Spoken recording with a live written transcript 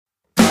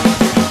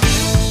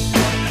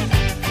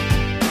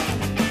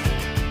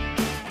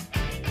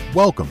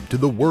Welcome to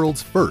the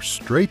world's first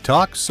Straight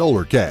Talk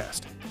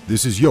Solarcast.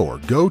 This is your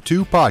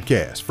go-to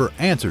podcast for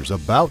answers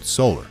about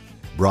solar.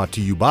 Brought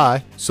to you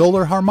by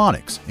Solar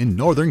Harmonics in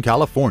Northern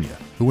California,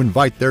 who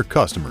invite their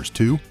customers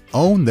to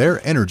own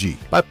their energy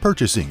by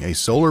purchasing a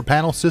solar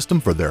panel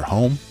system for their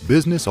home,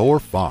 business, or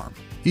farm.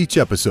 Each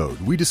episode,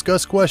 we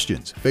discuss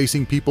questions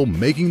facing people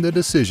making the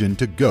decision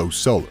to go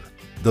solar.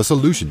 The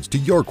solutions to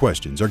your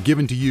questions are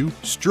given to you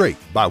straight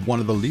by one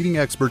of the leading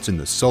experts in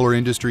the solar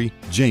industry,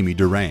 Jamie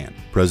Duran,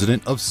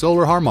 president of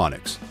Solar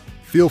Harmonics.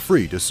 Feel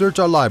free to search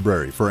our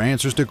library for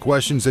answers to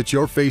questions that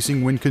you're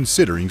facing when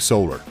considering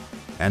solar.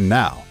 And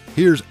now,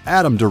 here's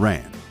Adam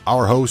Duran,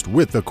 our host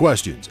with the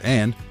questions,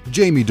 and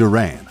Jamie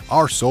Duran,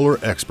 our solar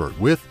expert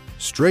with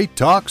Straight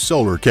Talk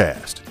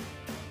Solarcast.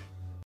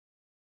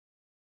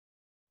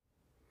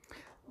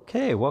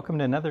 Okay, welcome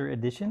to another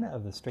edition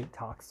of the Straight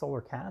Talk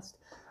Solarcast.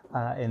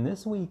 And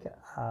this week,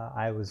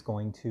 I was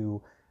going to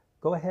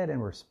go ahead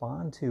and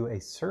respond to a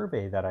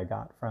survey that I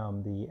got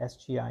from the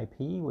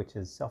SGIP, which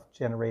is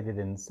Self-Generated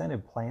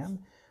Incentive Plan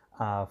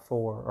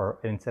or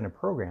Incentive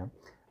Program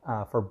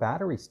for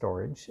battery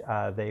storage.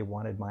 They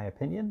wanted my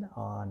opinion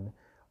on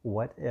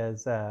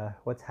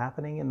what's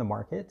happening in the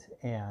market.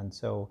 And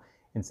so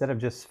instead of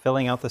just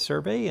filling out the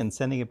survey and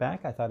sending it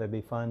back, I thought it'd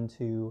be fun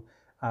to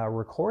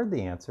record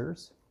the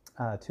answers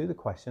to the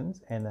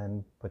questions and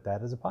then put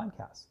that as a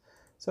podcast.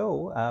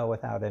 So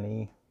without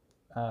any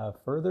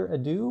further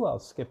ado, I'll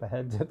skip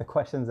ahead to the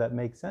questions that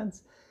make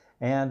sense.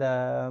 And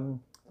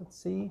let's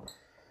see.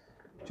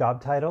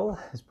 Job title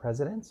is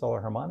President,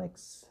 Solar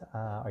Harmonics.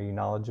 Are you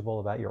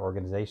knowledgeable about your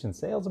organization's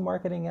sales and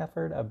marketing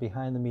effort of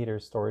behind-the-meter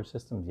storage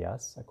systems?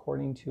 Yes.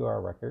 According to our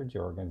records,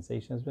 your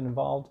organization has been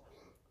involved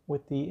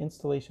with the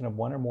installation of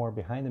one or more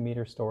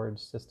behind-the-meter storage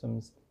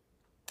systems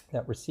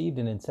that received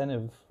an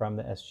incentive from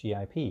the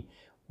SGIP.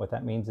 What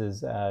that means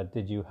is,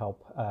 did you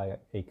help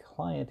a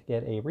client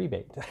get a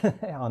rebate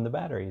on the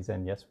batteries?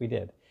 And yes, we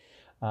did.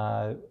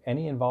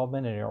 Any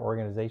involvement in your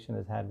organization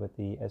has had with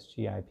the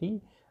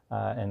SGIP,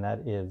 and that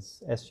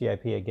is,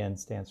 SGIP again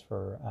stands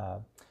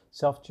for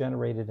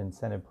Self-Generated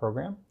Incentive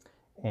Program.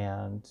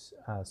 And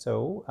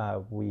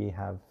so we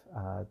have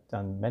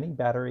done many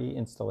battery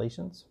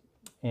installations.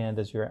 And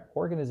does your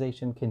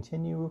organization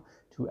continue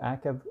to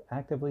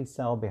actively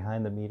sell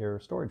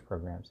behind-the-meter storage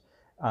programs?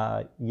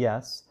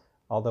 Yes.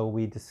 Although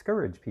we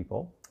discourage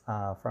people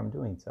from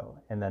doing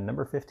so. And then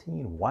number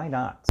 15, why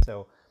not?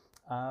 So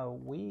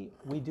we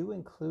do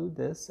include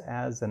this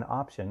as an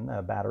option,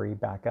 a battery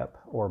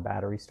backup or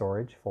battery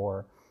storage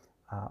for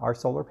our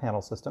solar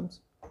panel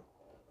systems.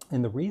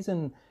 And the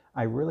reason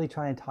I really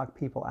try and talk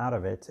people out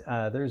of it,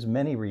 there's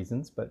many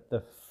reasons, but the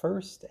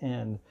first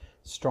and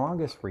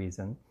strongest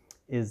reason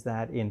is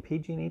that in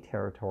PG&E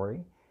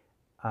territory,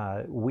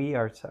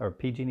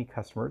 PG&E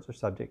customers are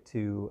subject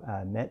to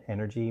net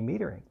energy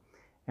metering.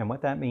 And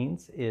what that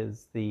means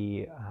is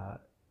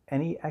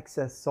any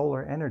excess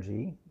solar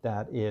energy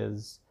that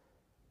is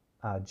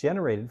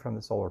generated from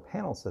the solar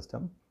panel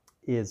system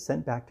is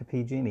sent back to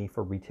PG&E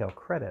for retail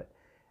credit.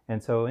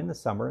 And so in the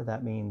summer,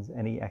 that means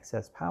any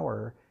excess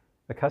power,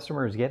 the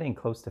customer is getting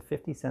close to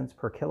 50 cents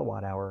per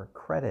kilowatt hour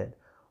credit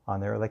on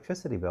their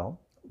electricity bill,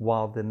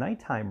 while the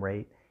nighttime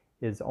rate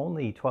is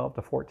only 12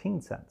 to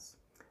 14 cents.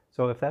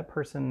 So if that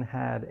person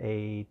had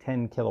a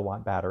 10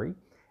 kilowatt battery,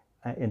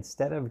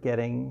 instead of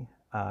getting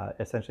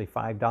essentially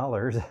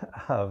 $5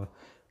 of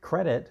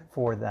credit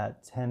for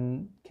that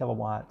 10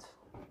 kilowatt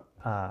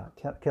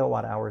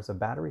hours of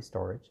battery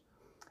storage,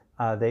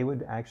 they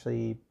would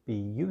actually be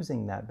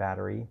using that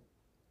battery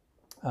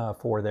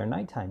for their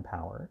nighttime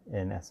power,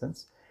 in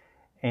essence.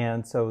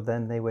 And so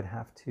then they would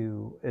have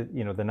to,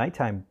 the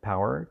nighttime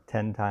power,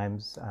 10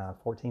 times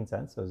 14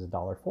 cents, so is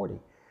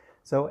 $1.40.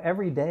 So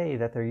every day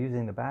that they're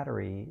using the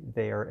battery,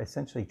 they are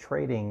essentially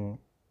trading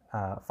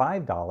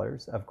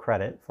 $5 of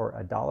credit for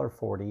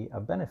 $1.40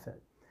 of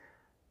benefit.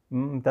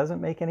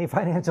 Doesn't make any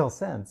financial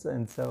sense.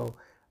 And so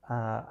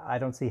I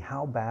don't see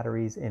how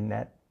batteries in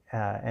net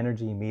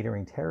energy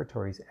metering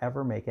territories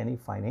ever make any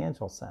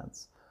financial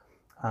sense.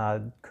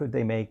 Could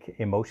they make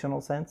emotional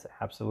sense?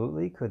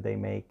 Absolutely. Could they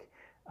make,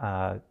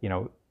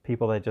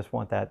 people that just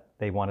want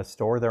they want to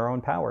store their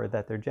own power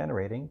that they're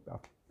generating?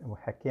 Well,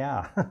 heck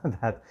yeah,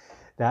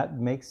 that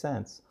makes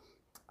sense.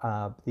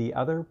 The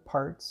other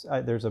parts,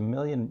 there's a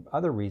million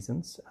other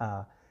reasons,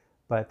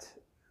 but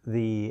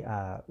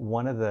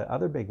one of the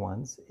other big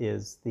ones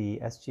is the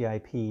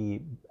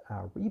SGIP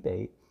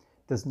rebate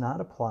does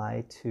not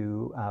apply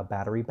to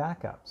battery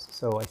backups.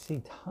 So I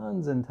see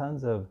tons and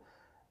tons of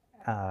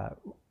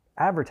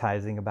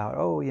advertising about,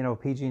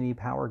 PG&E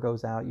power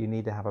goes out, you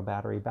need to have a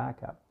battery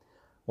backup.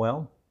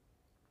 Well,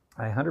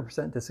 I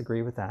 100%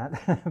 disagree with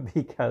that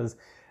because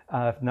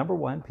number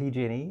one,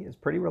 PG&E is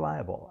pretty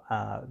reliable.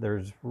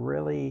 There's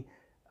really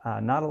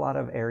not a lot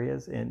of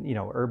areas in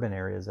urban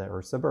areas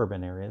or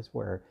suburban areas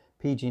where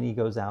PG&E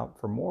goes out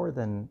for more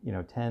than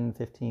 10,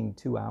 15,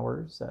 2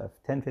 hours,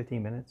 10,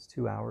 15 minutes,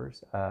 2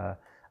 hours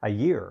a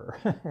year.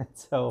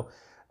 So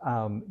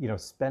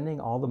spending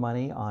all the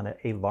money on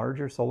a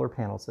larger solar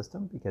panel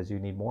system because you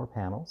need more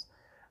panels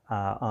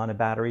on a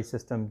battery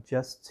system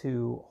just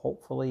to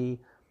hopefully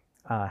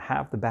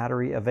have the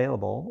battery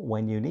available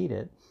when you need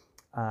it.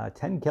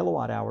 10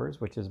 kilowatt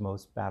hours, which is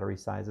most battery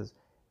sizes,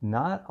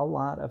 not a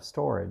lot of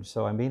storage.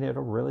 So I mean,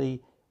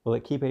 will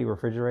it keep a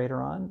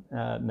refrigerator on?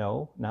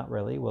 No, not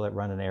really. Will it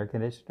run an air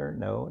conditioner?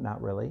 No,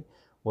 not really.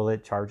 Will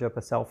it charge up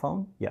a cell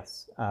phone?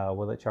 Yes.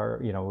 Will it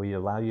charge, will it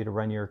allow you to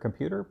run your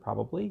computer?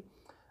 Probably.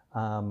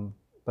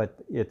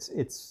 But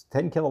it's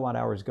 10 kilowatt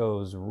hours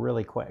goes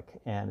really quick.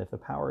 And if the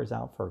power is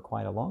out for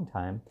quite a long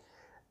time,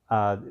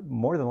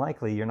 more than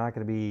likely you're not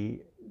going to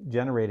be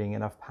generating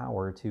enough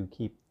power to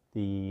keep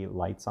the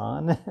lights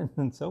on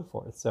and so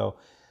forth. So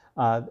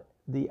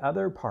the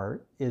other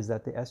part is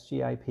that the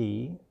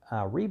SGIP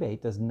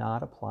rebate does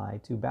not apply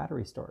to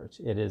battery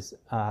storage. It is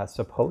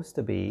supposed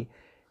to be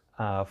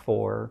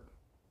for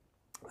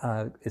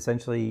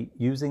essentially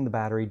using the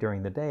battery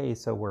during the day,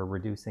 so we're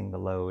reducing the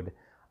load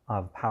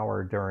of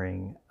power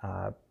during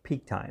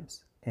peak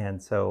times.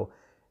 And so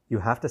you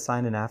have to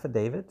sign an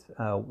affidavit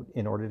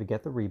in order to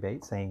get the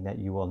rebate saying that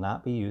you will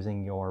not be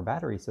using your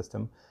battery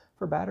system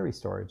for battery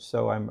storage.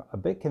 So I'm a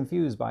bit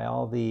confused by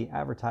all the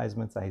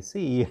advertisements I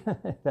see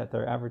that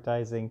they're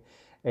advertising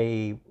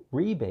a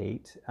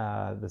rebate,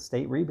 the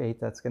state rebate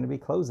that's going to be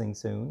closing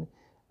soon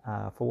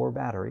for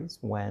batteries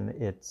when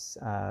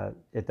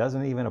it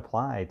doesn't even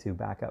apply to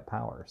backup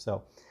power.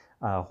 So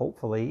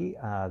hopefully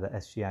the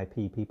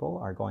SGIP people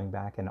are going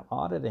back and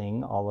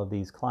auditing all of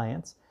these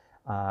clients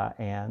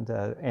and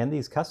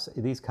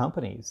these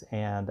companies.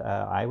 And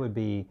I would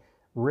be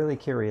really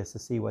curious to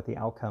see what the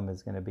outcome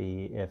is going to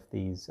be if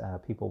these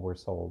people were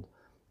sold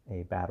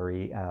a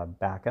battery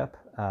backup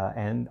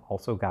and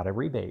also got a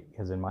rebate,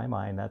 because in my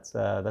mind that's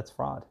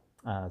fraud.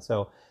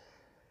 So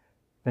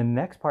the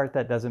next part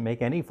that doesn't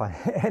make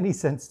any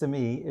sense to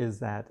me is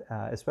that,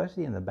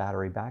 especially in the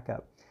battery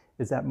backup,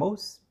 is that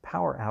most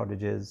power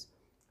outages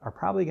are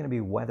probably going to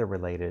be weather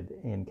related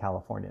in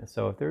California.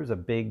 So if there's a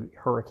big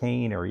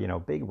hurricane or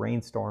big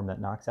rainstorm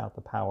that knocks out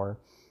the power,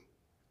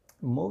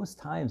 most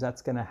times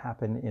that's going to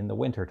happen in the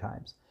winter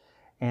times.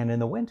 And in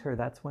the winter,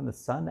 that's when the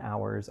sun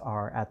hours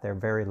are at their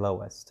very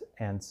lowest.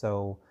 And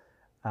so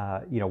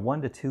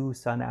 1 to 2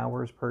 sun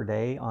hours per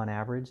day on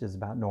average is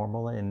about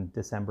normal in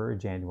December or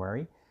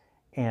January.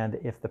 And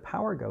if the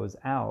power goes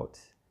out,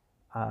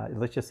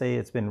 let's just say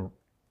it's been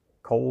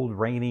cold,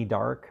 rainy,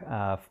 dark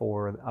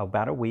for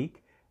about a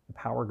week, the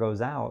power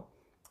goes out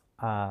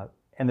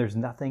and there's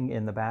nothing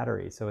in the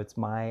battery. So it's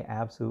my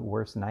absolute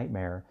worst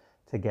nightmare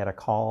to get a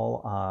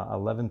call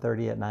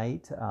 11:30 at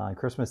night on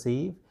Christmas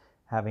Eve,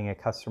 having a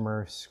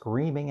customer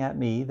screaming at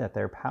me that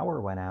their power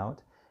went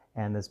out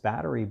and this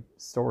battery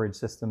storage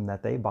system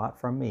that they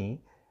bought from me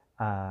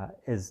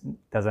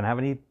doesn't have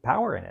any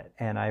power in it,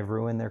 and I've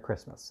ruined their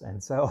Christmas.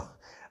 And so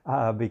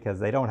because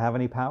they don't have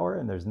any power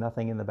and there's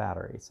nothing in the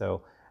battery.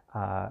 So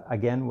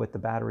again, with the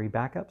battery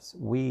backups,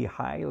 we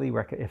highly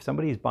recommend, if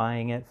somebody's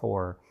buying it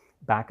for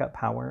backup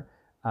power,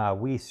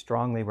 we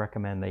strongly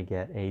recommend they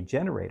get a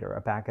generator,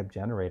 a backup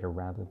generator,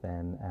 rather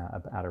than a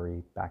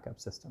battery backup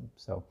system.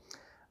 So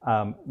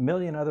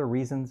million other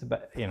reasons,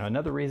 but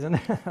another reason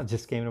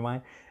just came to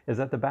mind is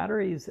that the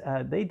batteries,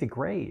 they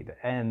degrade,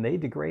 and they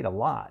degrade a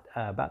lot.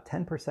 About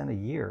 10% a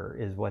year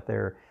is what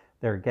they're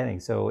getting.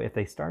 So if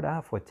they start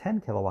off with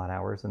 10 kilowatt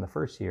hours in the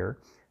first year,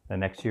 the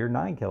next year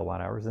 9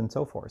 kilowatt hours, and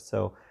so forth.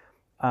 So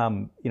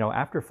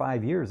after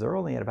 5 years, they're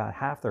only at about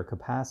half their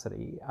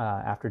capacity.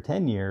 After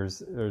 10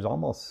 years, there's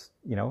almost,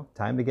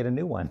 time to get a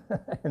new one.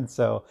 And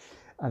so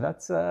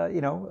that's, a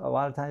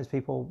lot of times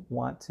people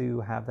want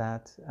to have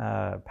that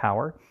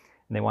power,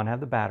 and they want to have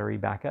the battery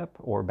backup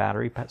or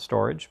battery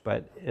storage,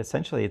 but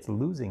essentially it's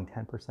losing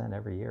 10%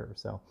 every year.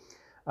 So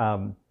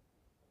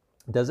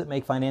does it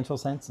make financial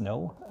sense?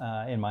 No,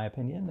 in my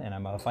opinion, and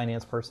I'm a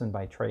finance person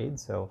by trade,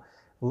 so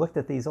looked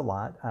at these a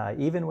lot.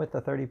 Even with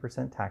the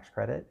 30% tax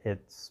credit,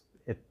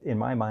 in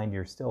my mind,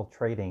 you're still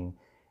trading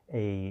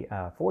a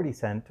 40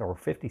 cent or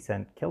 50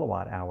 cent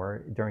kilowatt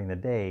hour during the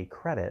day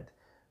credit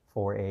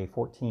for a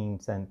 14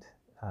 cent,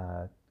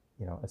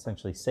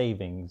 essentially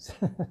savings.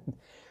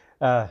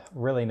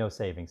 Really no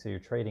savings. So you're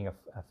trading a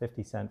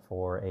 50 cent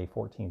for a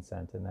 14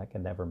 cent, and that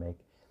can never make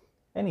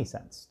any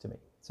sense to me.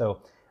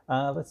 So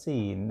let's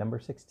see, number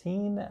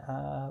 16,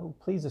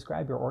 please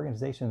describe your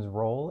organization's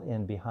role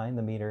in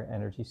behind-the-meter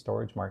energy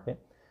storage market.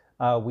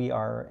 We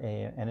are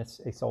it's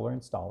a solar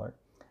installer.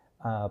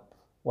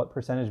 What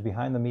percentage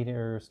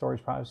behind-the-meter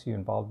storage products are you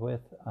involved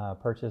with,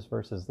 purchase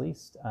versus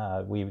leased?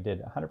 We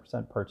did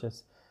 100%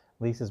 purchase.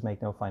 Leases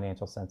make no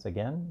financial sense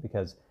again,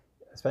 because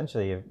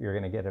essentially if you're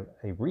going to get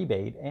a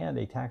rebate and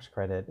a tax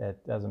credit,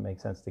 it doesn't make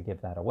sense to give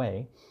that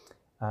away.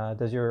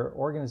 Does your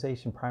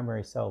organization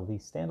primarily sell the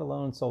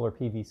standalone solar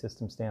PV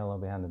system, standalone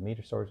behind the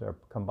meter storage, or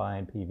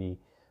combined PV?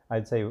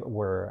 I'd say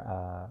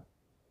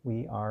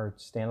we are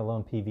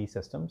standalone PV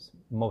systems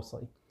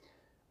mostly.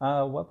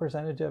 What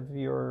percentage of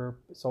your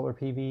solar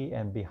PV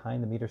and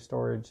behind the meter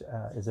storage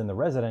is in the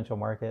residential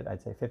market?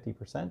 I'd say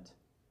 50%.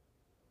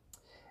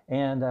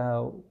 And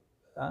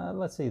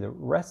let's see, the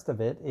rest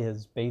of it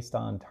is based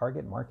on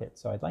target market.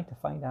 So I'd like to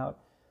find out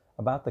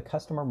about the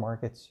customer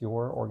markets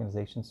your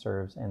organization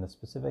serves and the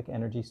specific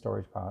energy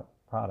storage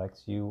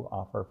products you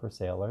offer for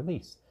sale or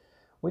lease.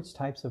 Which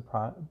types of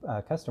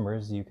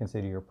customers do you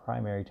consider your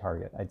primary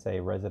target? I'd say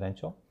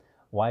residential.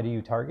 Why do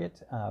you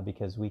target?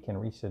 Because we can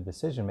reach the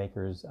decision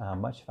makers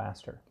much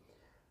faster.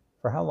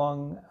 For how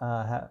long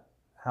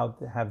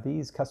have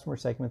these customer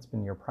segments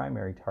been your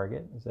primary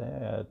target?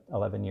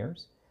 11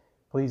 years.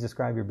 Please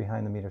describe your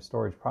behind-the-meter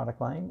storage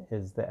product line.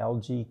 Is the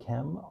LG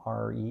Chem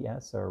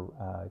RES or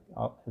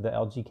the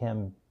LG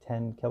Chem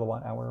 10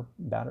 kilowatt hour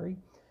battery,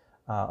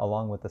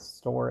 along with the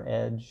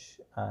StorEdge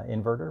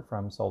inverter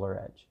from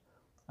SolarEdge.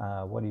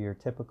 What are your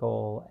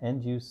typical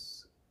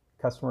end-use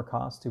customer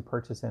costs to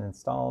purchase and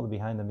install the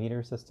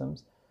behind-the-meter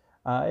systems?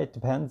 It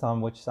depends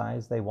on which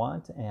size they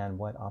want and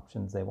what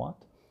options they want.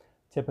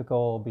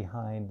 Typical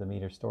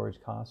behind-the-meter storage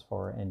costs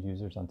for end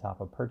users on top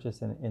of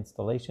purchase and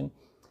installation.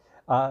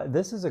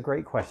 This is a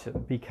great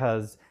question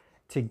because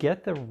to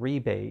get the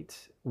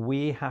rebate,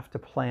 we have to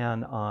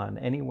plan on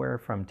anywhere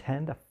from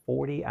 10 to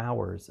 40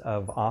 hours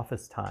of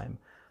office time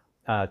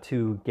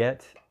to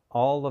get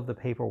all of the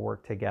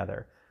paperwork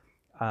together.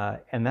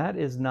 And that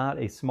is not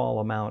a small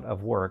amount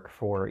of work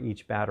for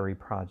each battery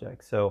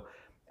project. So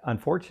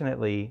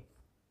unfortunately,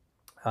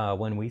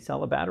 when we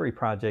sell a battery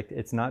project,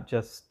 it's not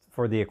just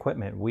for the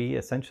equipment. We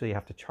essentially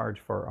have to charge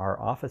for our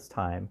office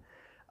time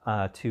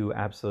to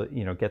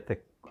absolutely, get the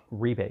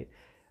rebate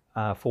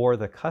for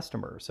the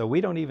customer. So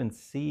we don't even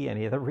see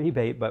any of the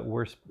rebate, but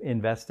we're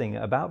investing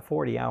about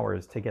 40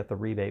 hours to get the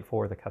rebate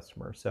for the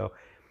customer. So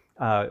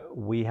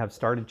we have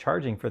started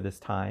charging for this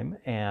time,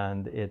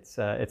 and it's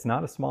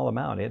not a small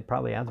amount. It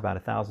probably adds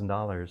about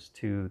 $1,000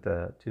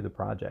 to the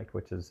project,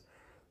 which is,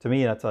 to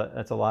me, that's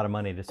a lot of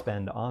money to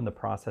spend on the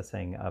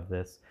processing of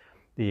this,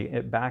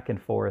 the back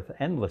and forth,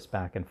 endless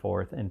back and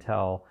forth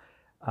until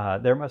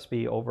there must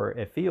be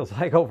it feels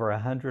like over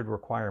 100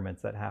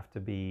 requirements that have to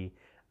be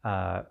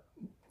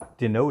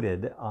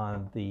denoted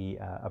on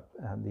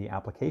the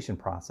application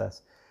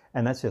process.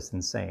 And that's just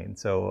insane.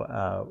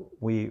 So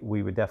we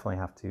would definitely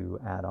have to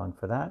add on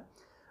for that.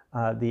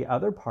 The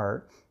other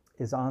part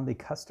is on the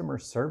customer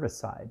service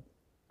side.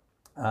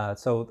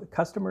 So the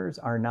customers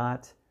are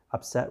not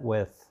upset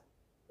with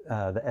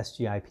the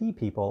SGIP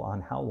people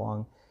on how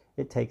long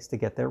it takes to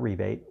get their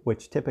rebate,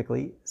 which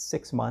typically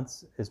 6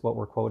 months is what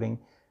we're quoting.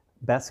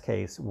 Best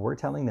case, we're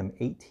telling them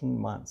 18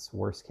 months,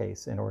 worst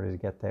case, in order to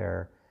get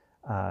their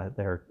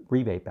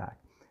rebate back.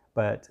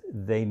 But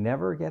they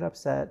never get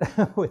upset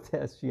with the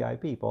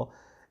SGIP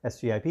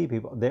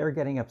people. They're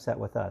getting upset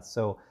with us.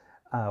 So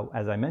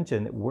as I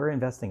mentioned, we're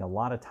investing a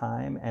lot of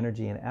time,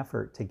 energy, and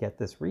effort to get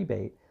this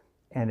rebate,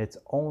 and it's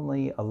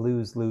only a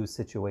lose-lose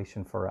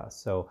situation for us.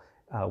 So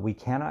we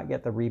cannot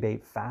get the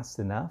rebate fast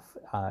enough.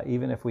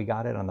 Even if we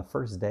got it on the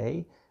first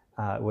day,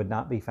 it would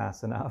not be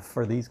fast enough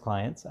for these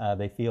clients.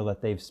 They feel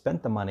that they've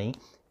spent the money,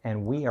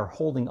 and we are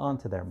holding on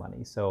to their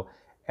money. So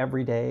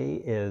every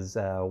day is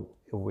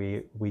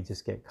we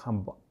just get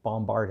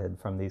bombarded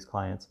from these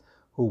clients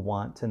who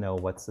want to know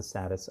what's the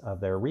status of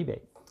their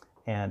rebate.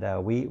 And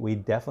we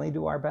definitely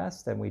do our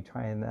best, and we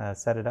try and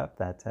set it up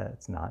that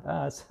it's not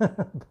us,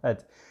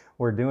 but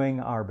we're doing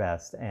our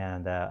best.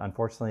 And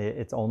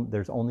unfortunately,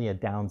 there's only a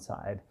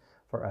downside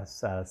for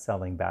us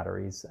selling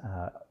batteries.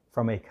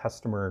 From a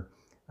customer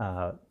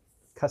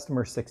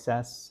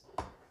success,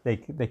 they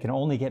can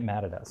only get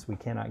mad at us. We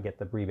cannot get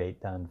the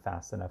rebate done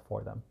fast enough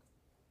for them.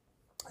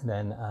 And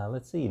then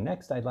let's see,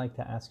 next I'd like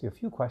to ask you a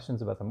few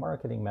questions about the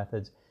marketing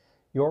methods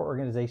your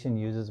organization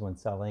uses when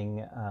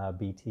selling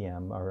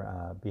BTM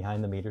or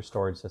behind the meter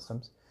storage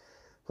systems.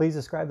 Please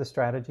describe the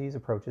strategies,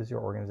 approaches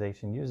your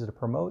organization uses to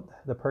promote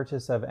the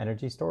purchase of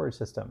energy storage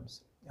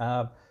systems.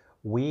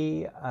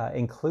 We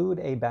include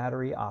a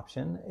battery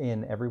option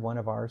in every one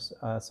of our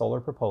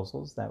solar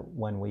proposals that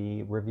when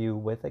we review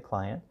with a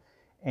client.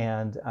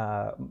 And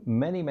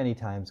many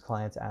times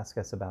clients ask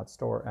us about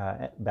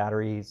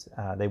batteries.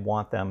 They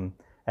want them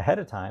ahead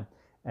of time,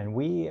 and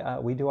we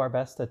do our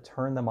best to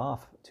turn them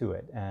off to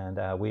it.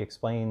 And we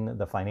explain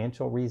the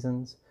financial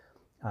reasons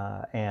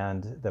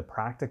and the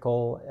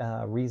practical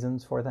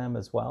reasons for them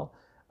as well.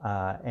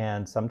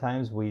 And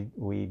sometimes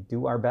we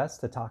do our best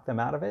to talk them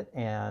out of it,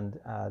 and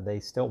they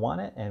still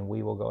want it, and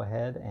we will go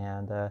ahead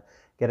and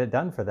get it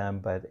done for them.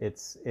 But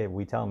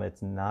we tell them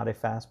it's not a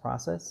fast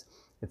process.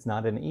 It's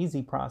not an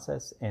easy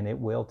process, and it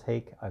will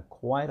take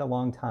quite a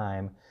long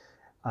time,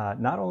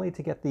 not only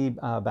to get the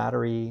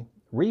battery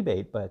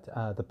rebate, but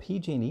the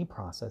PG&E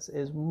process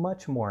is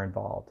much more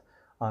involved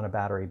on a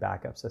battery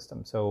backup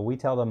system. So we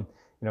tell them,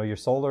 your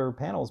solar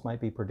panels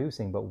might be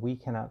producing, but we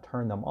cannot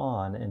turn them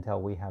on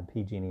until we have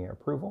PG&E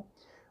approval.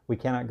 We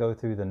cannot go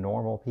through the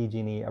normal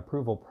PG&E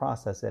approval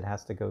process. It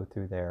has to go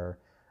through their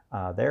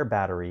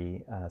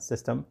battery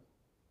system.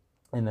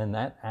 And then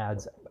that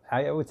adds,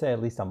 I would say,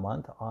 at least a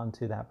month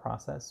onto that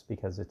process,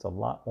 because it's a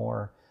lot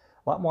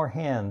more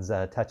hands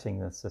touching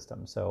the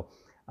system. So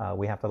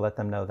we have to let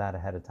them know that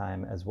ahead of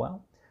time as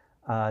well.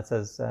 It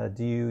says,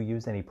 do you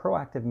use any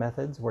proactive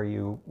methods where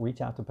you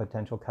reach out to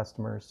potential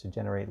customers to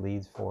generate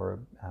leads for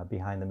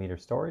behind the meter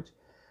storage?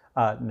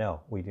 No,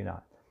 we do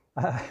not.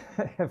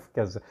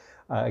 because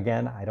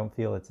again, I don't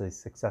feel it's a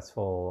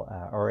successful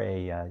or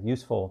a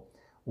useful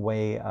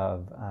way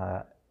of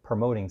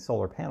promoting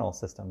solar panel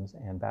systems,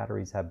 and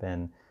batteries have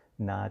been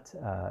not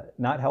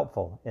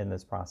helpful in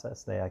this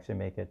process. They actually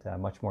make it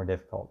much more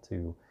difficult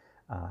to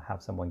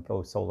have someone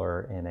go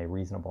solar in a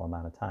reasonable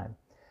amount of time.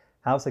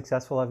 How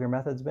successful have your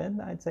methods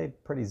been? I'd say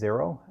pretty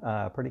zero,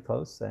 pretty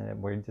close,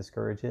 and we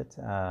discourage it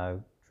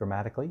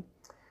dramatically.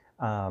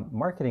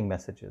 Marketing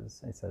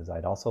messages. It says,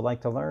 I'd also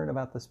like to learn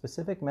about the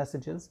specific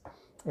messages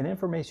and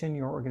information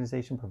your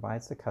organization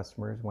provides to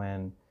customers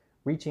when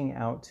reaching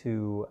out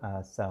to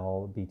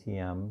sell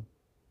BTM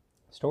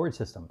storage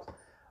systems.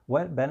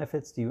 What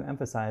benefits do you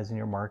emphasize in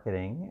your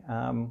marketing?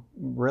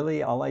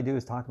 Really, all I do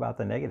is talk about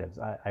the negatives.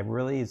 I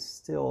really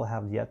still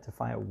have yet to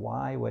find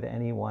why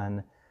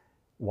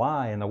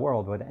in the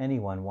world would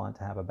anyone want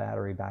to have a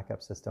battery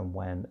backup system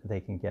when they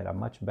can get a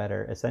much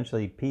better,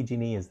 essentially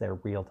PG&E is their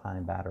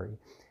real-time battery.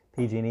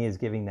 PG&E is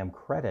giving them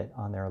credit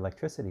on their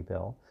electricity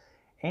bill.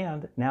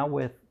 And now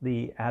with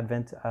the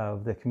advent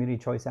of the community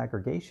choice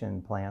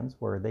aggregation plans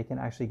where they can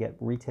actually get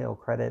retail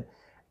credit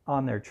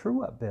on their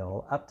true-up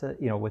bill up to,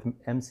 with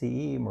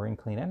MCE, Marine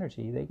Clean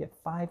Energy, they get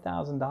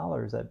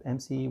 $5,000 that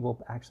MCE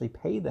will actually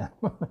pay them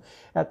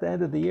at the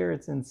end of the year.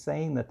 It's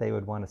insane that they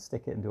would want to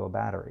stick it into a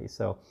battery.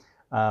 So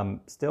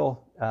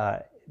still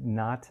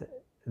not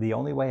the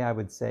only way I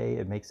would say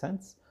it makes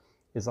sense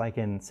is like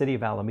in City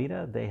of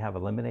Alameda, they have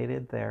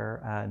eliminated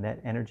their net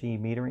energy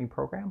metering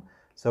program.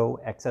 So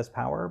excess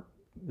power,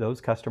 those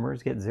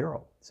customers get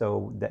zero.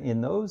 So in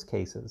those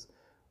cases,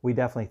 we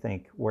definitely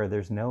think where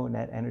there's no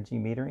net energy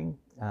metering,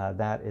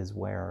 that is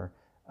where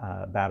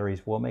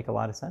batteries will make a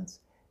lot of sense.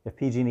 If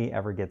PG&E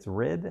ever gets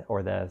rid,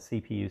 or the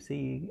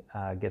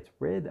CPUC gets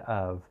rid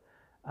of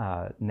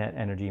net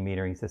energy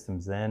metering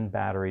systems, then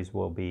batteries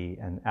will be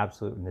an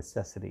absolute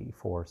necessity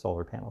for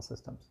solar panel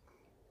systems.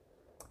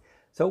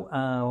 So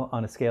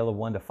on a scale of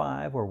 1 to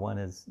 5, where 1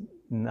 is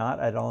not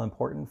at all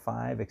important,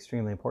 5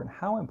 extremely important,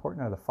 how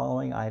important are the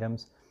following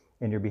items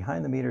in your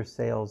behind the meter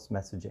sales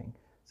messaging?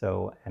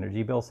 So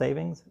energy bill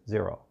savings,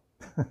 0.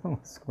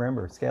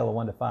 Remember, scale of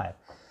 1 to 5.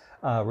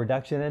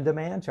 Reduction in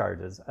demand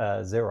charges,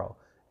 0.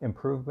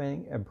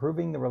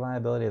 Improving the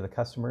reliability of the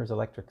customer's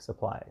electric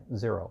supply,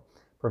 0.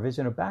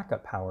 Provision of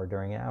backup power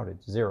during an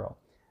outage, 0.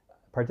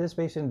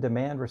 Participation in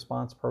demand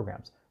response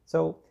programs.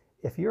 So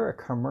if you're a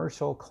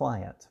commercial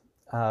client,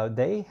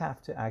 they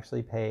have to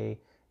actually pay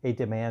a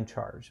demand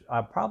charge.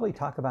 I'll probably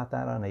talk about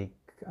that on a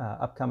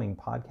upcoming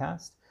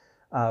podcast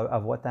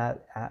of what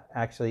that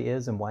actually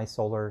is and why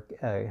solar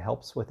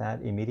helps with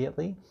that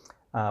immediately.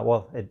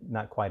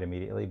 Not quite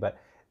immediately, but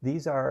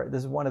this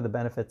is one of the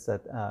benefits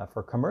that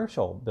for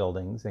commercial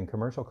buildings and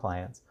commercial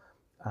clients,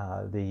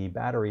 the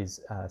batteries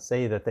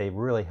say that they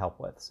really help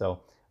with.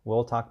 So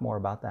we'll talk more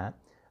about that.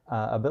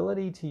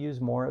 Ability to use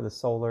more of the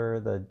solar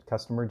the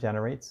customer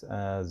generates,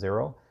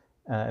 0.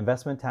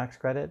 Investment tax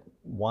credit,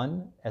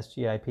 1.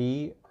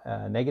 SGIP,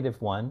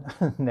 -1,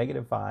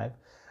 -5.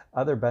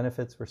 Other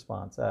benefits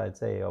response, I'd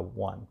say a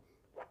 1.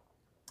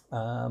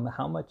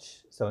 How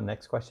much, so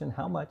next question,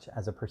 how much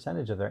as a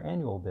percentage of their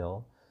annual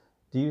bill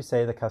do you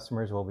say the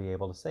customers will be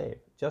able to save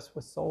just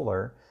with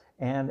solar?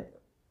 And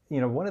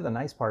one of the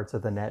nice parts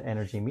of the net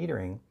energy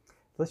metering,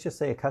 let's just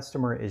say a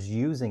customer is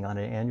using on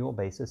an annual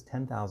basis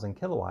 10,000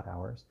 kilowatt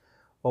hours.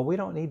 Well, we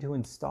don't need to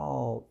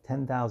install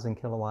 10,000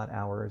 kilowatt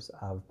hours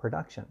of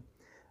production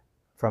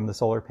from the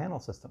solar panel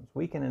systems.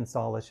 We can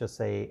install, let's just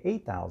say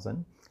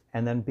 8,000,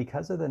 and then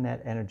because of the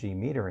net energy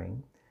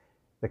metering,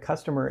 the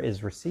customer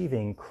is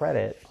receiving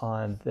credit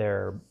on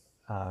their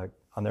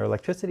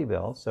electricity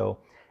bill. So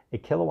a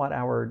kilowatt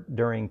hour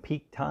during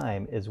peak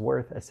time is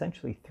worth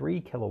essentially 3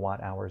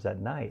 kilowatt hours at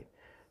night.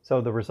 So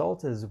the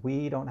result is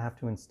we don't have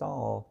to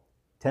install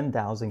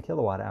 10,000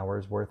 kilowatt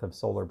hours worth of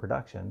solar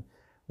production.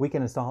 We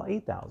can install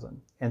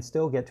 8,000 and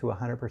still get to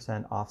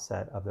 100%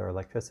 offset of their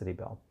electricity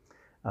bill.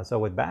 So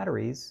with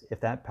batteries, if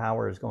that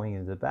power is going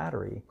into the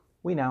battery,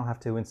 we now have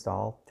to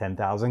install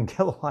 10,000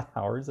 kilowatt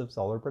hours of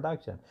solar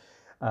production.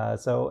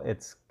 So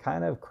it's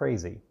kind of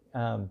crazy.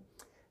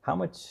 How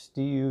much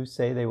do you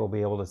say they will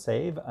be able to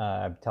save?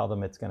 Tell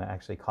them it's going to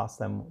actually cost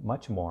them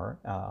much more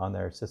on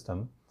their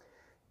system.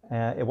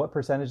 At what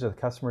percentage of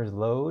the customer's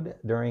load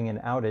during an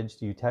outage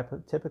do you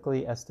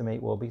typically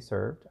estimate will be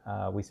served?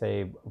 We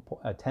say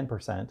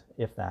 10%,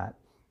 if that.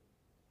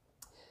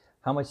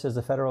 How much does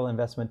the federal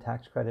investment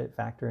tax credit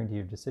factor into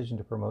your decision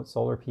to promote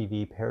solar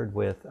PV paired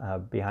with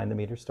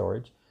behind-the-meter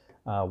storage?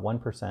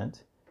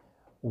 1%.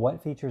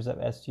 What features of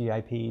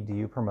SGIP do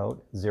you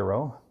promote?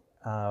 0.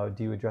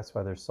 Do you address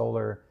whether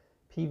solar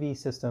PV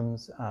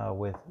systems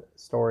with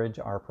storage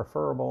are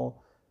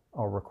preferable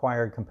or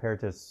required compared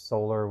to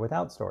solar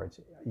without storage?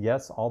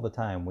 Yes, all the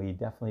time. We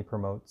definitely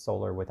promote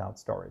solar without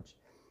storage.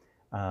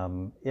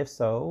 If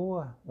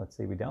so, let's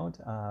see, we don't.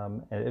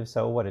 And if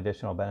so, what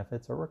additional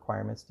benefits or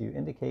requirements do you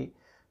indicate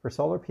for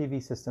solar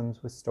PV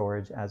systems with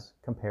storage as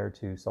compared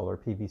to solar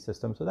PV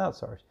systems without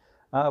storage?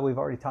 We've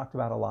already talked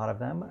about a lot of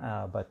them,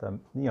 but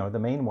the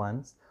main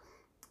ones,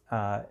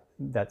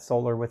 that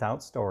solar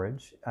without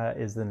storage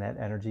is the net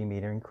energy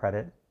metering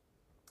credit.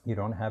 You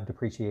don't have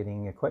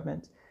depreciating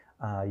equipment.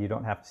 You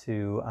don't have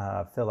to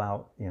fill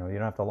out, you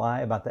don't have to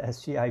lie about the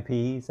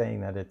SGIP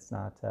saying that it's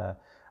not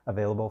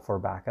available for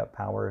backup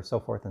power, so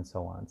forth and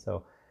so on.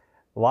 So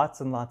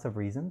lots and lots of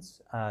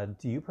reasons.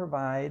 Do you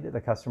provide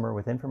the customer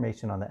with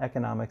information on the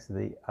economics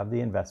of the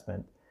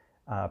investment,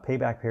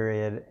 payback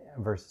period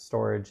versus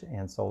storage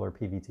and solar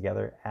PV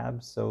together?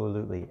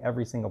 Absolutely.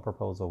 Every single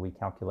proposal we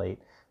calculate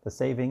the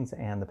savings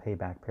and the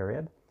payback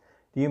period.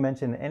 Do you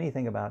mention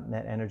anything about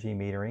net energy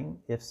metering?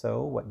 If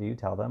so, what do you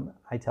tell them?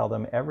 I tell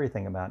them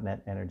everything about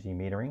net energy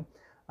metering.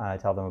 I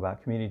tell them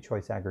about community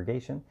choice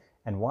aggregation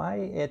and why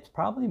it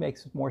probably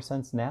makes more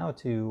sense now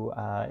to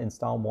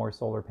install more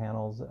solar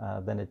panels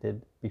than it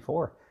did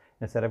before.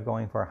 Instead of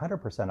going for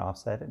 100%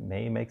 offset, it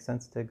may make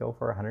sense to go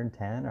for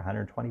 110 or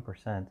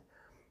 120%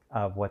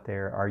 of what they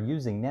are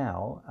using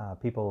now.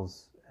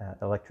 People's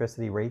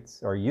electricity rates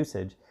or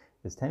usage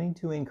is tending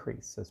to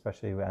increase,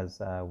 especially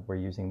as we're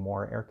using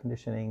more air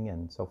conditioning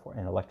and so forth,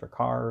 and electric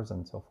cars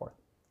and so forth.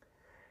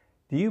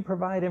 Do you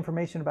provide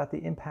information about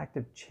the impact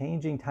of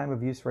changing time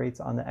of use rates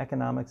on the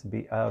economics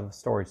of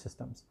storage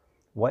systems?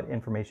 What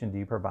information do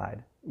you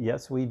provide?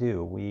 Yes, we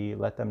do. We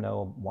let them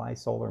know why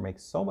solar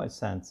makes so much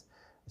sense,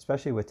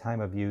 especially with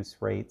time of use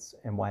rates,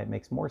 and why it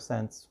makes more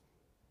sense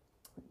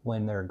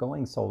when they're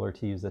going solar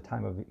to use the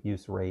time of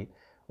use rate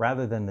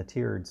rather than the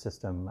tiered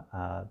system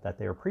that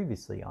they were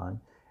previously on.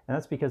 And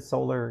that's because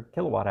solar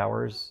kilowatt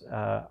hours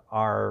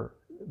are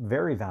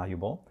very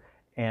valuable,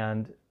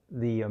 and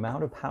the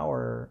amount of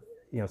power,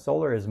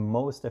 solar is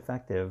most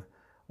effective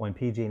when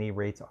PG&E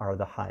rates are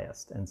the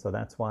highest. And so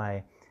that's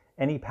why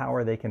any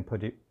power they can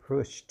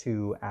push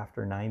to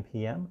after 9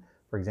 p.m.,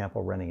 for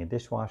example, running a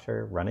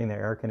dishwasher, running the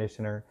air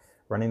conditioner,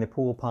 running the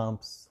pool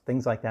pumps,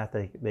 things like that,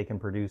 they can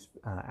produce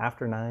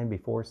after 9,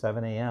 before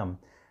 7 a.m.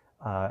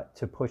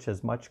 To push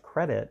as much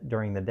credit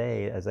during the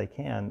day as they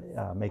can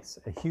makes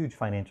a huge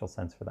financial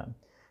sense for them.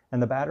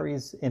 And the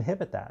batteries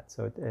inhibit that,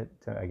 so it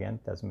again,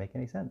 doesn't make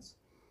any sense.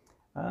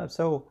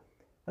 So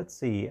let's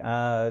see,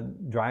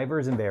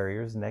 drivers and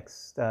barriers.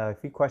 Next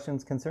few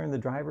questions concern the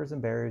drivers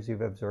and barriers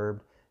you've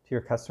observed to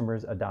your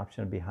customers'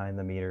 adoption of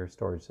behind-the-meter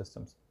storage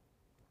systems.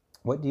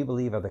 What do you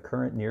believe are the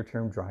current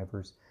near-term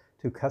drivers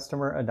to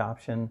customer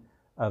adoption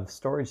of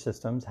storage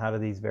systems? How do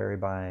these vary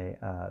by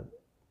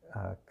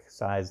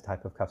size,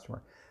 type of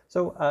customer?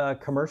 So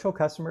commercial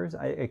customers,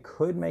 it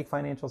could make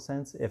financial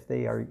sense if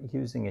they are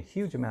using a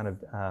huge amount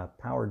of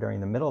power during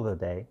the middle of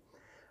the day.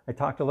 I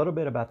talked a little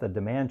bit about the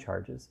demand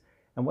charges.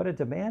 And what a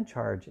demand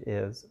charge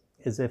is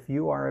if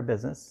you are a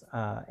business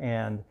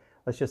and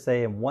let's just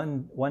say in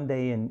one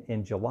day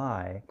in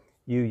July,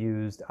 you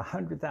used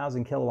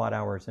 100,000 kilowatt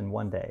hours in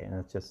one day, and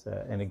it's just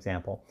an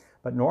example.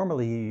 But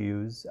normally you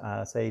use,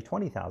 say,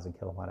 20,000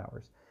 kilowatt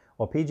hours.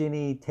 Well,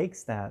 PG&E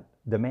takes that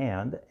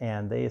demand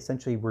and they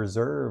essentially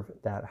reserve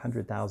that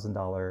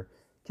 $100,000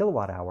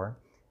 kilowatt hour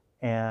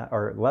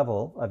or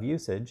level of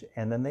usage,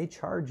 and then they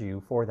charge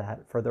you for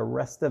that for the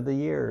rest of the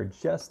year,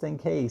 just in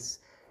case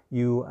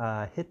you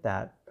hit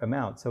that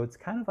amount. So it's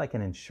kind of like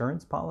an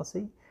insurance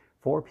policy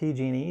for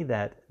PG&E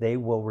that they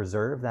will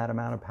reserve that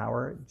amount of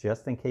power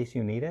just in case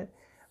you need it.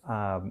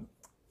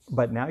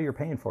 But now you're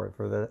paying for it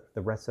for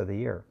the rest of the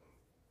year.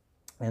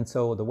 And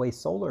so the way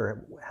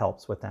solar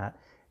helps with that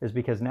is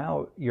because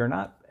now you're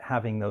not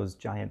having those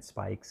giant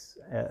spikes,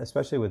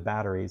 especially with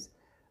batteries.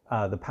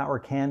 The power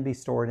can be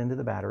stored into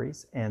the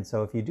batteries. And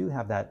so if you do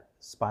have that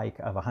spike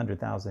of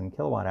 100,000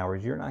 kilowatt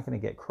hours, you're not going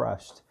to get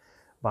crushed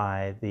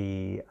by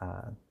the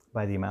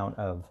amount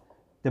of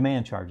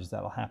demand charges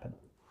that will happen.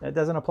 That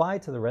doesn't apply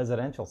to the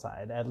residential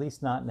side, at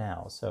least not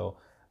now. So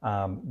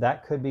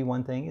that could be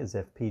one thing, is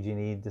if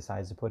PG&E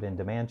decides to put in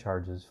demand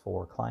charges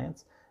for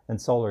clients, then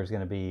solar is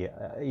going to be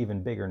an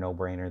even bigger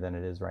no-brainer than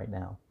it is right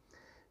now.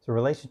 So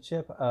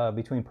relationship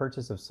between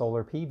purchase of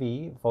solar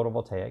PV,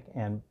 photovoltaic,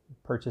 and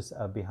purchase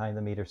of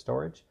behind-the-meter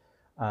storage.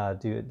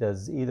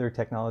 Does either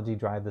technology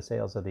drive the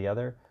sales of the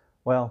other?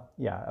 Well,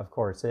 yeah, of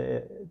course.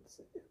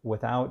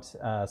 Without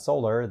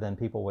solar, then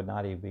people would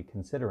not even be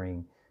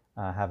considering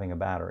having a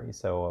battery.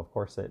 So of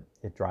course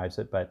it drives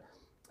it, but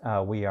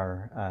we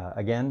are,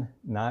 again,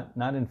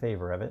 not in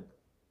favor of it.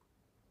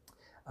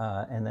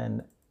 And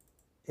then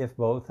if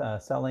both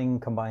selling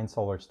combined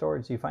solar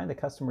storage, you find the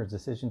customer's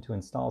decision to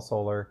install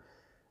solar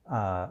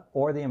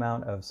or the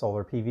amount of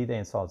solar PV they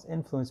install is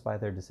influenced by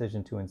their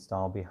decision to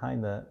install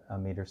behind the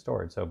meter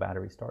storage, so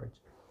battery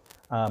storage.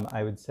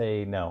 I would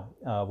say no.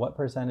 What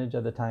percentage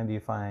of the time do you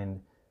find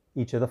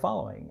each of the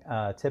following?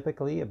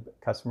 Typically, a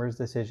customer's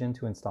decision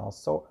to install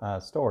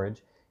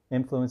storage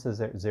influences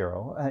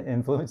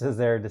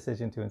their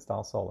decision to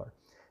install solar.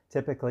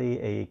 Typically,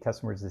 a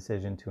customer's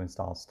decision to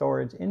install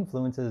storage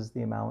influences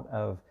the amount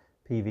of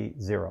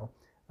PV, 0.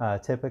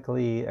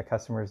 Typically, a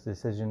customer's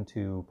decision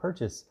to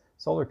purchase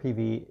solar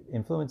PV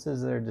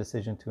influences their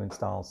decision to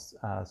install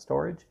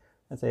storage.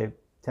 I'd say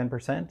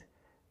 10%.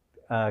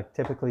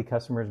 Typically,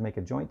 customers make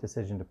a joint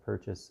decision to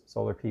purchase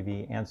solar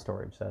PV and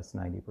storage. That's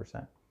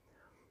 90%.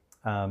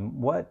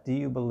 What do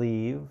you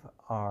believe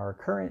are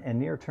current and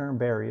near-term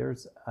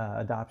barriers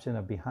adoption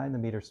of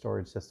behind-the-meter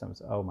storage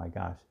systems? Oh my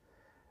gosh.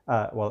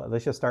 Well,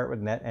 let's just start with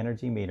net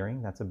energy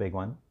metering. That's a big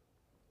one.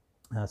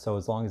 So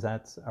as long as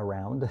that's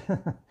around,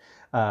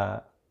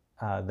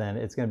 then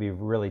it's going to be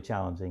really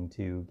challenging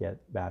to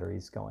get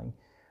batteries going.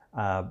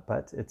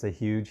 But it's a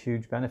huge,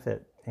 huge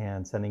benefit.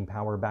 And sending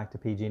power back to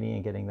PG&E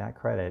and getting that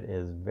credit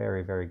is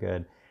very, very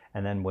good.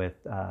 And then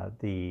with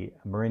the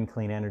Marin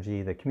Clean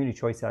Energy, the community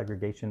choice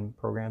aggregation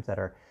programs that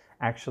are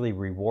actually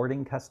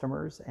rewarding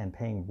customers and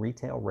paying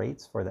retail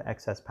rates for the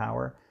excess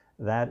power,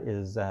 that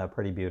is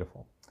pretty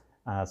beautiful.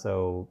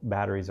 So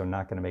batteries are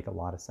not going to make a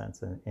lot of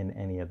sense in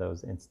any of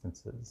those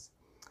instances.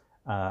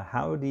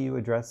 How do you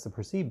address the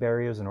perceived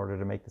barriers in order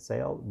to make the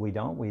sale? We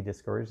don't. We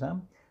discourage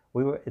them.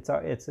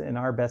 It's in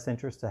our best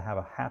interest to have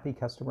a happy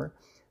customer,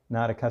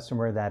 not a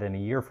customer that in a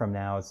year from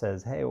now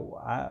says, hey,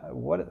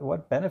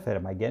 what benefit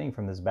am I getting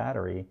from this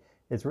battery?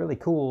 It's really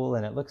cool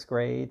and it looks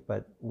great,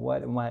 but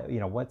what am I,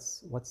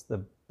 what's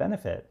the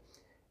benefit?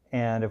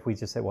 And if we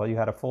just say, well, you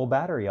had a full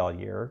battery all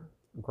year,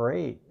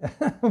 great.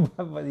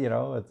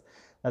 But,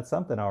 that's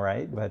something, all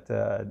right, but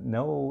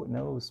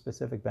no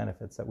specific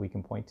benefits that we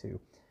can point to.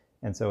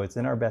 And so it's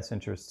in our best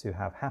interest to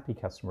have happy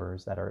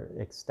customers that are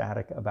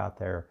ecstatic about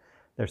their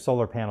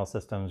solar panel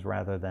systems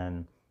rather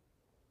than,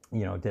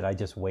 did I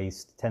just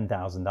waste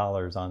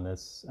 $10,000 on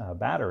this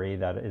battery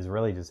that is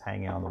really just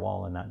hanging on the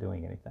wall and not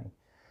doing anything?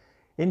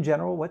 In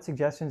general, what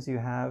suggestions do you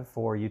have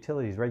for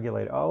utilities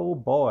regulated? Oh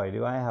boy,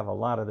 do I have a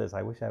lot of this.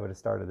 I wish I would have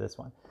started this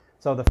one.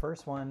 So the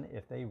first one,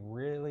 if they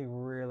really,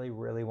 really,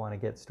 really want to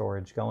get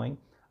storage going,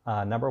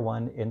 number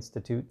one,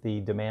 institute the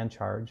demand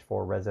charge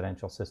for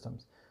residential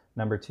systems.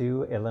 Number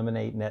two,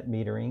 eliminate net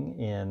metering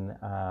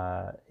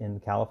in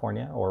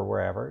California or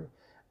wherever.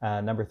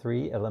 Number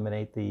three,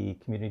 eliminate the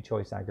community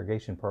choice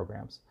aggregation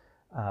programs.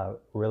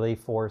 Really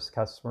force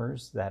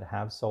customers that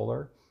have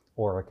solar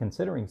or are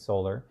considering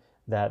solar,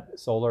 that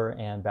solar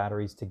and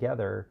batteries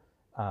together,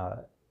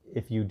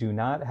 if you do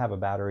not have a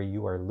battery,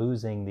 you are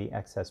losing the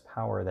excess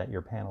power that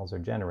your panels are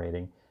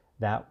generating.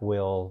 That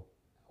will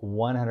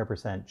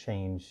 100%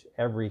 change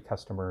every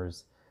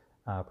customer's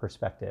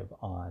perspective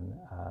on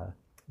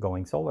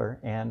going solar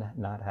and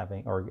not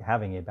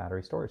having a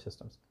battery storage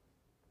systems.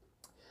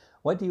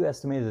 What do you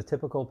estimate as a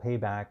typical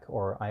payback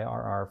or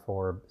IRR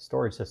for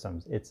storage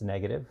systems? It's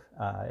negative.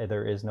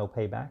 There is no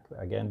payback,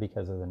 again,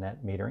 because of the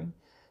net metering.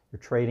 You're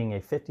trading a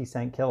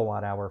 50-cent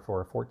kilowatt hour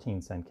for a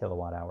 14-cent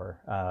kilowatt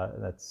hour.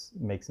 That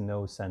makes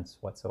no sense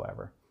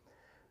whatsoever.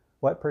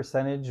 What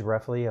percentage,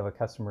 roughly, of a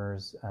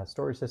customer's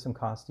storage system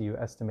cost do you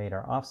estimate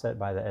are offset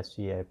by the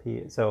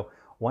SGIP? So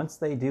once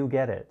they do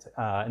get it,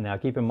 now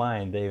keep in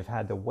mind, they've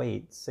had to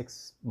wait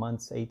 6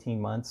 months, 18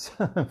 months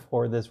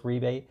for this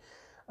rebate.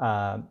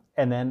 And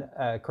then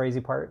crazy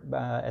part,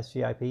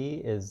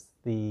 SGIP is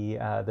the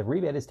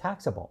rebate is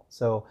taxable.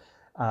 So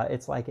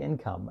it's like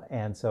income.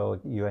 And so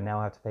you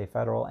now have to pay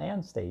federal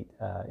and state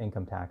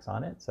income tax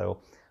on it. So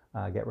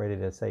get ready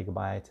to say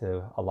goodbye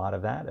to a lot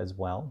of that as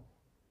well.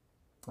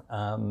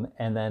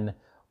 And then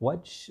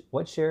what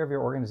share of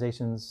your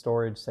organization's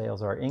storage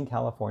sales are in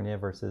California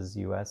versus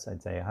US?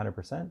 I'd say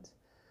 100%.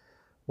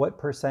 What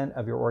percent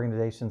of your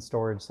organization's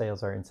storage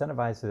sales are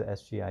incentivized through the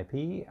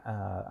SGIP?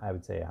 I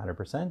would say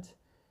 100%.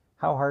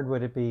 How hard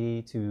would it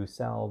be to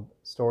sell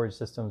storage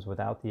systems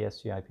without the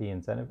SGIP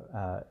incentive?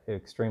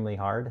 Extremely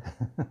hard.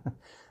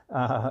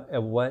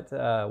 What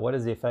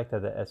is the effect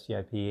of the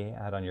SGIP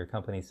had on your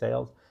company's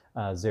sales?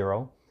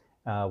 Zero.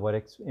 What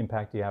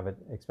impact do you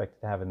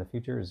expect to have in the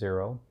future?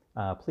 Zero.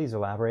 Please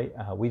elaborate.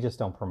 We just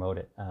don't promote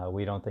it.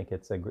 We don't think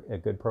it's a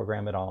good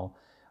program at all.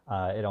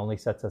 It only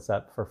sets us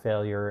up for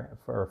failure,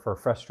 for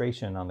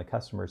frustration on the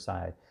customer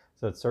side.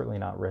 So it's certainly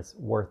not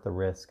worth the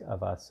risk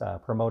of us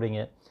promoting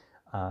it.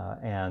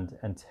 And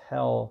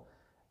until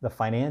the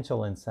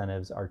financial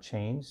incentives are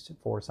changed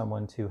for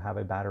someone to have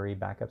a battery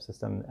backup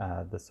system,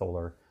 the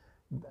solar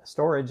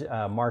storage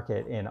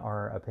market, in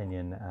our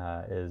opinion,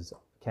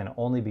 can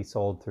only be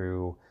sold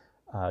through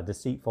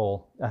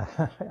deceitful,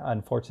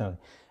 unfortunately.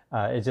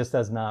 It just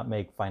does not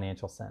make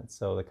financial sense.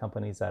 So the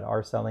companies that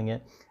are selling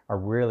it are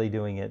really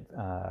doing it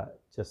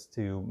just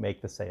to make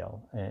the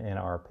sale, in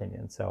our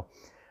opinion. So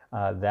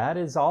that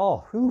is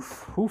all.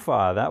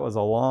 Hoofa, that was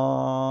a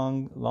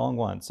long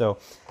one. So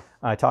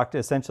I talked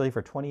essentially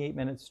for 28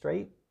 minutes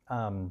straight.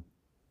 And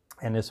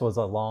this was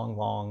a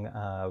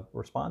long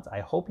response. I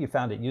hope you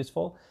found it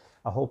useful.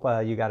 I hope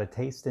you got a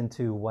taste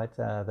into what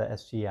the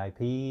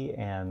SGIP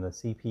and the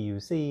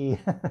CPUC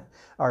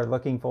are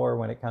looking for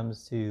when it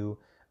comes to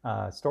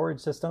storage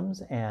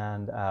systems,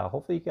 and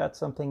hopefully you got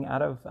something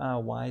out of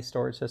why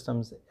storage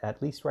systems, at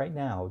least right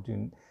now,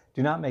 do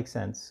not make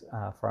sense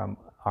from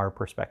our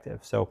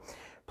perspective. So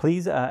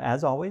please,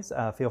 as always,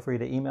 feel free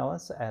to email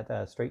us at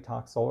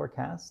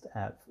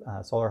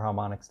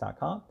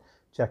straighttalksolarcast@solarharmonics.com.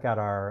 Check out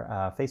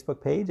our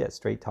Facebook page at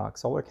Straight Talk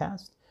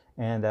Solarcast.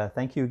 And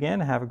thank you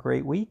again. Have a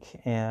great week,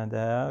 and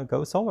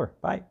go solar.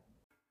 Bye.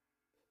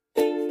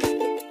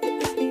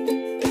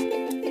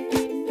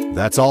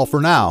 That's all for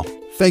now.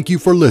 Thank you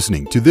for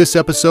listening to this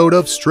episode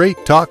of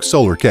Straight Talk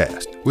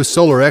Solarcast with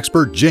solar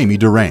expert Jamie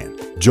Duran.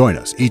 Join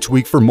us each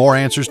week for more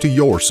answers to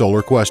your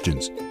solar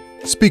questions.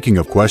 Speaking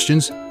of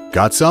questions,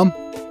 got some?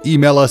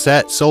 Email us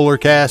at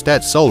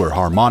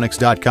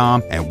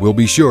solarcast@solarharmonics.com and we'll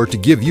be sure to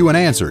give you an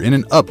answer in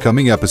an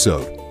upcoming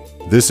episode.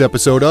 This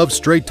episode of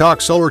Straight Talk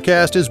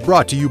Solarcast is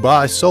brought to you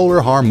by Solar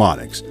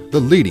Harmonics,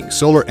 the leading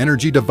solar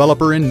energy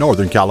developer in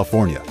Northern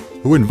California,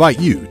 who invite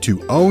you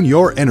to own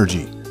your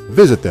energy.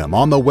 Visit them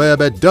on the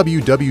web at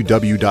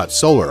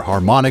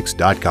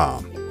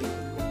www.solarharmonics.com.